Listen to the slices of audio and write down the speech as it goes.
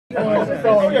Yeah,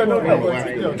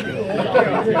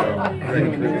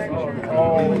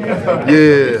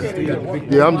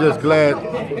 I'm just glad.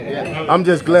 I'm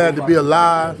just glad to be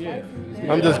alive.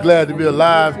 I'm just glad to be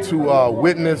alive to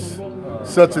witness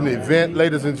such an event,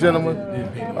 ladies and gentlemen.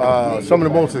 Some of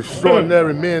the most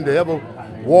extraordinary men to ever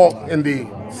walk in the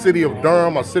city of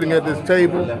Durham are sitting at this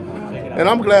table, and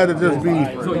I'm glad to just be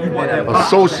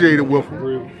associated with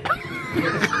them.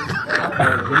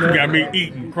 You got me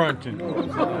eating, crunching.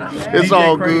 It's DJ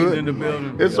all Crazy good. In the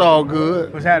building. It's all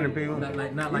good. What's happening, people?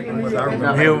 Not like him,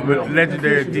 but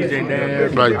legendary DJ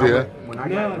Dan. Right there.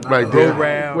 Right there.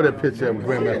 Durham. What that picture of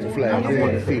Grandmaster Flash? They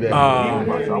want to see that.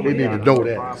 They need to know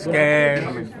that.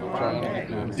 Scaz.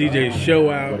 DJ Show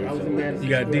Out. You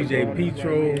got DJ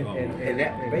Petro.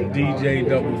 DJ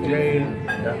Double J.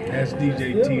 That's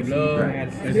DJ T Love.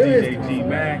 That's DJ G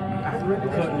Mac.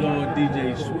 Cut Lord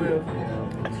DJ Swift.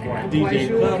 DJ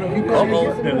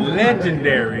Clutter, the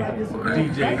legendary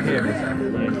DJ Heavy,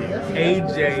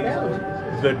 AJ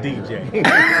the DJ.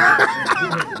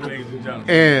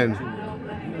 And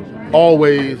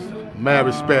always mad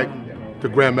respect to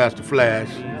Grandmaster Flash.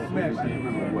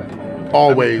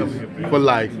 Always for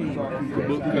life.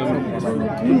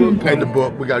 And the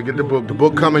book, we gotta get the book. The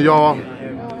book coming, y'all.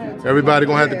 Everybody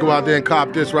gonna have to go out there and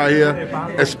cop this right here,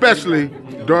 especially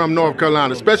Durham, North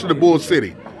Carolina, especially the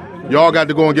Bullcity. Y'all got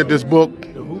to go and get this book.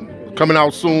 Coming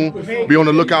out soon. Be on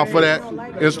the lookout for that.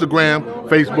 Instagram,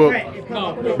 Facebook.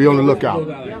 Be on the lookout.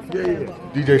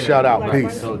 DJ shout out.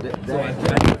 Peace.